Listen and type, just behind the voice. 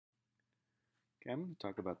Okay, I'm going to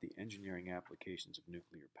talk about the engineering applications of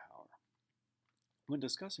nuclear power. When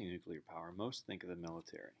discussing nuclear power, most think of the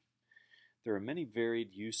military. There are many varied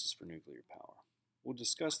uses for nuclear power. We'll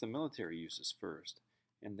discuss the military uses first,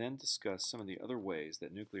 and then discuss some of the other ways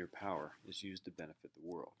that nuclear power is used to benefit the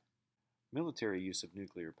world. Military use of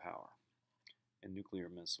nuclear power and nuclear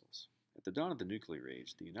missiles. At the dawn of the nuclear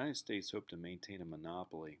age, the United States hoped to maintain a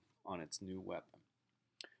monopoly on its new weapon.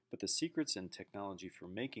 But the secrets and technology for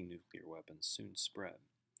making nuclear weapons soon spread.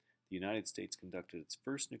 The United States conducted its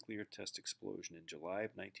first nuclear test explosion in July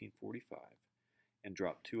of 1945 and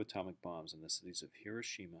dropped 2 atomic bombs in the cities of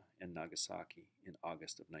Hiroshima and Nagasaki in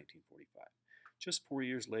August of 1945. Just 4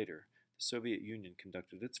 years later, the Soviet Union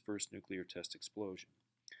conducted its first nuclear test explosion.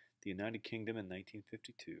 The United Kingdom in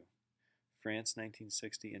 1952, France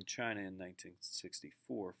 1960, and China in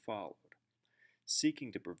 1964 followed.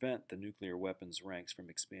 Seeking to prevent the nuclear weapons ranks from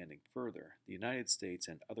expanding further, the United States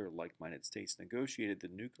and other like-minded states negotiated the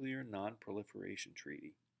Nuclear Non-Proliferation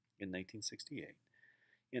Treaty in 1968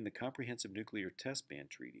 and the Comprehensive Nuclear Test Ban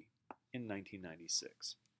Treaty in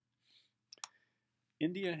 1996.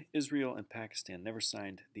 India, Israel, and Pakistan never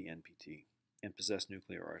signed the NPT and possessed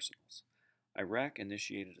nuclear arsenals. Iraq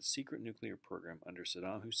initiated a secret nuclear program under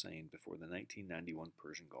Saddam Hussein before the 1991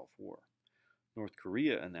 Persian Gulf War. North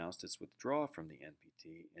Korea announced its withdrawal from the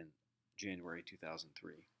NPT in January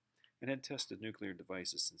 2003 and had tested nuclear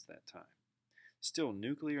devices since that time. Still,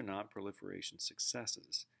 nuclear non-proliferation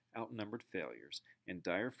successes outnumbered failures, and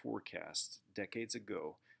dire forecasts decades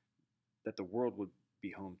ago that the world would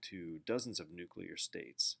be home to dozens of nuclear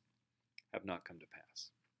states have not come to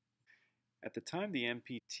pass. At the time the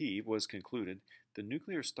NPT was concluded, the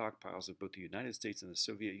nuclear stockpiles of both the United States and the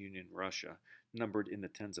Soviet Union and Russia numbered in the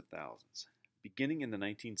tens of thousands. Beginning in the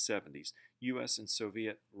 1970s, U.S. and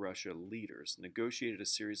Soviet Russia leaders negotiated a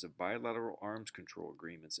series of bilateral arms control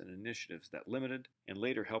agreements and initiatives that limited and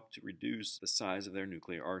later helped to reduce the size of their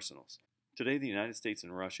nuclear arsenals. Today, the United States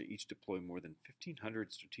and Russia each deploy more than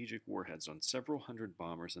 1,500 strategic warheads on several hundred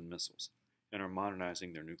bombers and missiles and are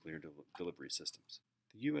modernizing their nuclear delivery systems.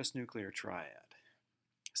 The U.S. nuclear triad.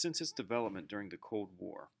 Since its development during the Cold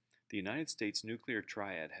War, the United States nuclear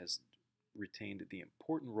triad has retained the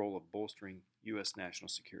important role of bolstering U.S. national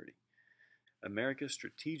security. America's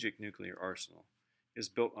strategic nuclear arsenal is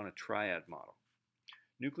built on a triad model.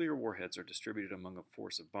 Nuclear warheads are distributed among a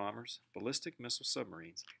force of bombers, ballistic missile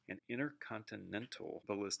submarines, and intercontinental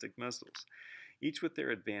ballistic missiles, each with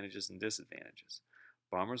their advantages and disadvantages.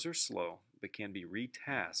 Bombers are slow, but can be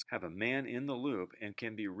retasked, have a man in the loop, and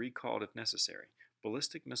can be recalled if necessary.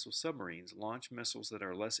 Ballistic missile submarines launch missiles that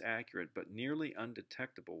are less accurate but nearly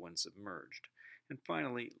undetectable when submerged. And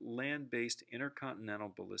finally, land-based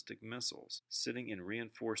intercontinental ballistic missiles, sitting in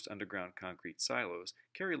reinforced underground concrete silos,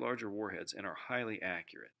 carry larger warheads and are highly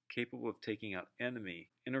accurate, capable of taking out enemy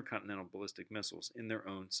intercontinental ballistic missiles in their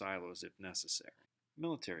own silos if necessary.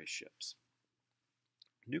 Military ships.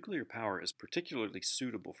 Nuclear power is particularly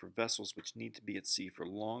suitable for vessels which need to be at sea for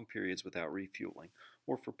long periods without refueling,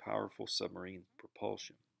 or for powerful submarine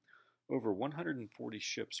propulsion. Over 140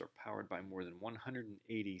 ships are powered by more than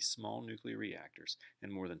 180 small nuclear reactors,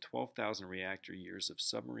 and more than 12,000 reactor years of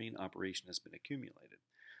submarine operation has been accumulated.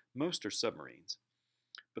 Most are submarines,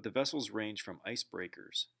 but the vessels range from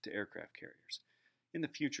icebreakers to aircraft carriers. In the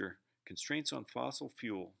future, constraints on fossil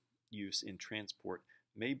fuel use in transport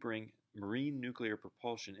may bring marine nuclear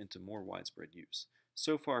propulsion into more widespread use.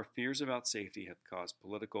 So far, fears about safety have caused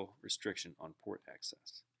political restriction on port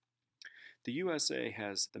access. The USA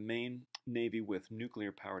has the main navy with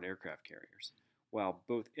nuclear-powered aircraft carriers, while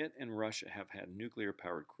both it and Russia have had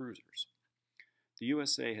nuclear-powered cruisers. The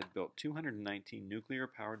USA had built 219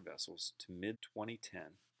 nuclear-powered vessels to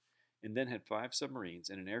mid-2010, and then had 5 submarines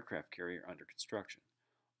and an aircraft carrier under construction.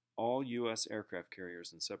 All U.S. aircraft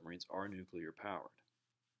carriers and submarines are nuclear-powered.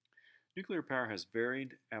 Nuclear power has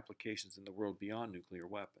varied applications in the world beyond nuclear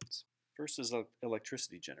weapons. First is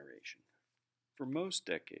electricity generation.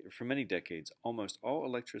 For many decades, almost all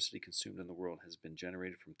electricity consumed in the world has been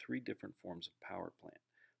generated from 3 different forms of power plant: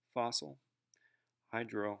 fossil,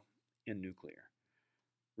 hydro, and nuclear.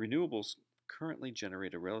 Renewables currently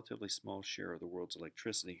generate a relatively small share of the world's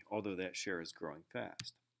electricity, although that share is growing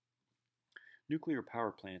fast. Nuclear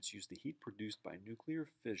power plants use the heat produced by nuclear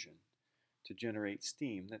fission to generate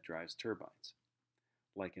steam that drives turbines,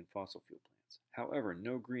 like in fossil fuel plants. However,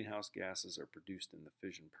 no greenhouse gases are produced in the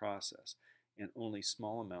fission process, and only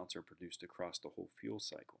small amounts are produced across the whole fuel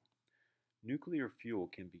cycle. Nuclear fuel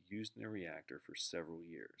can be used in a reactor for several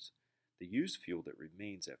years. The used fuel that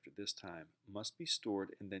remains after this time must be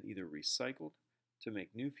stored and then either recycled to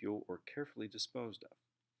make new fuel or carefully disposed of.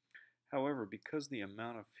 However, because the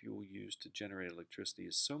amount of fuel used to generate electricity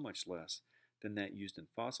is so much less than that used in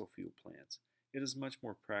fossil fuel plants, it is much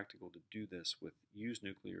more practical to do this with used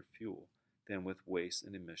nuclear fuel than with waste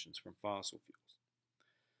and emissions from fossil fuels.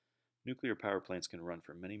 Nuclear power plants can run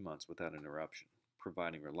for many months without interruption,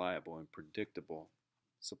 providing reliable and predictable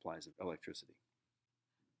supplies of electricity.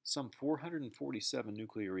 Some 447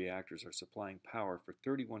 nuclear reactors are supplying power for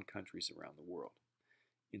 31 countries around the world.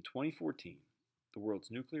 In 2014, the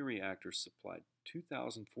world's nuclear reactors supplied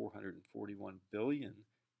 2,441 billion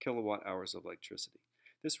kilowatt hours of electricity.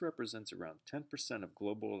 This represents around 10% of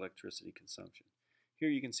global electricity consumption. Here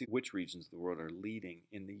you can see which regions of the world are leading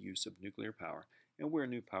in the use of nuclear power and where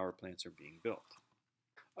new power plants are being built.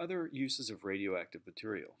 Other uses of radioactive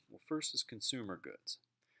material. Well, first is consumer goods.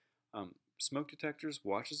 Smoke detectors,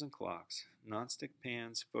 watches and clocks, nonstick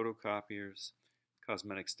pans, photocopiers,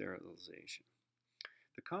 cosmetic sterilization.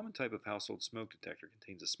 The common type of household smoke detector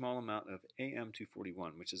contains a small amount of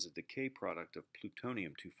Am-241, which is a decay product of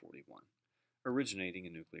plutonium-241, originating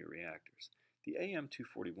in nuclear reactors. The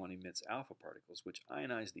Am-241 emits alpha particles, which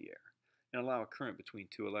ionize the air and allow a current between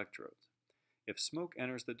two electrodes. If smoke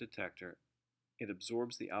enters the detector, it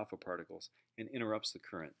absorbs the alpha particles and interrupts the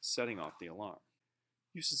current, setting off the alarm.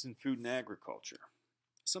 Uses in food and agriculture.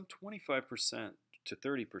 Some 25% to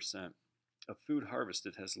 30% of food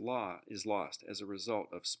harvested is lost as a result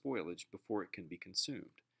of spoilage before it can be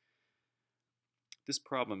consumed. This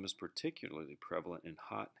problem is particularly prevalent in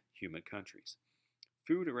hot, humid countries.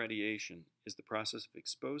 Food irradiation is the process of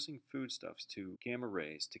exposing foodstuffs to gamma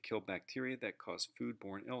rays to kill bacteria that cause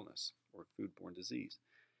foodborne illness or foodborne disease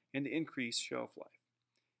and to increase shelf life.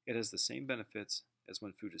 It has the same benefits as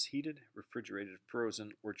when food is heated, refrigerated,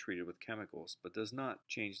 frozen, or treated with chemicals, but does not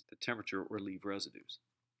change the temperature or leave residues.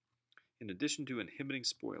 In addition to inhibiting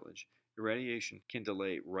spoilage, irradiation can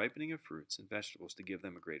delay ripening of fruits and vegetables to give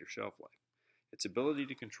them a greater shelf life. Its ability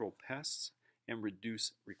to control pests and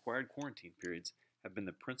reduce required quarantine periods have been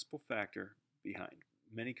the principal factor behind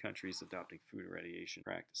many countries adopting food irradiation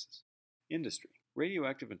practices. Industry.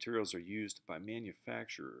 Radioactive materials are used by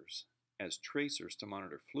manufacturers as tracers to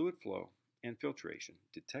monitor fluid flow and filtration,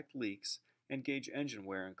 detect leaks, and gauge engine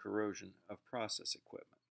wear and corrosion of process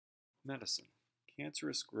equipment. Medicine.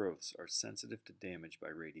 Cancerous growths are sensitive to damage by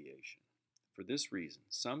radiation. For this reason,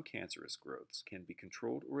 some cancerous growths can be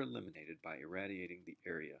controlled or eliminated by irradiating the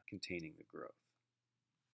area containing the growth.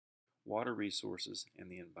 Water resources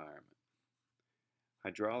and the environment.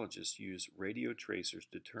 Hydrologists use radio tracers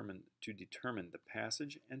to determine the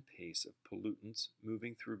passage and pace of pollutants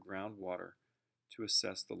moving through groundwater to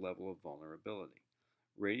assess the level of vulnerability.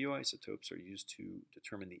 Radioisotopes are used to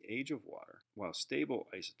determine the age of water, while stable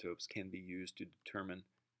isotopes can be used to determine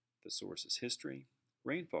the source's history,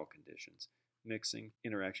 rainfall conditions, mixing,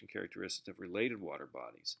 interaction characteristics of related water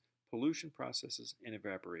bodies, pollution processes, and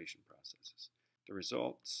evaporation processes. The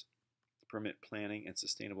results permit planning and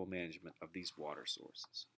sustainable management of these water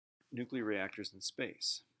sources. Nuclear reactors in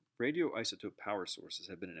space. Radioisotope power sources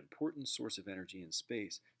have been an important source of energy in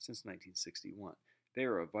space since 1961. They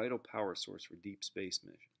are a vital power source for deep space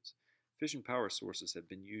missions. Fission power sources have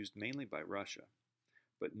been used mainly by Russia,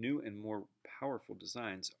 but new and more powerful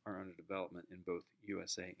designs are under development in both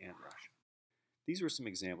USA and Russia. These were some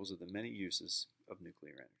examples of the many uses of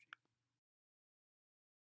nuclear energy.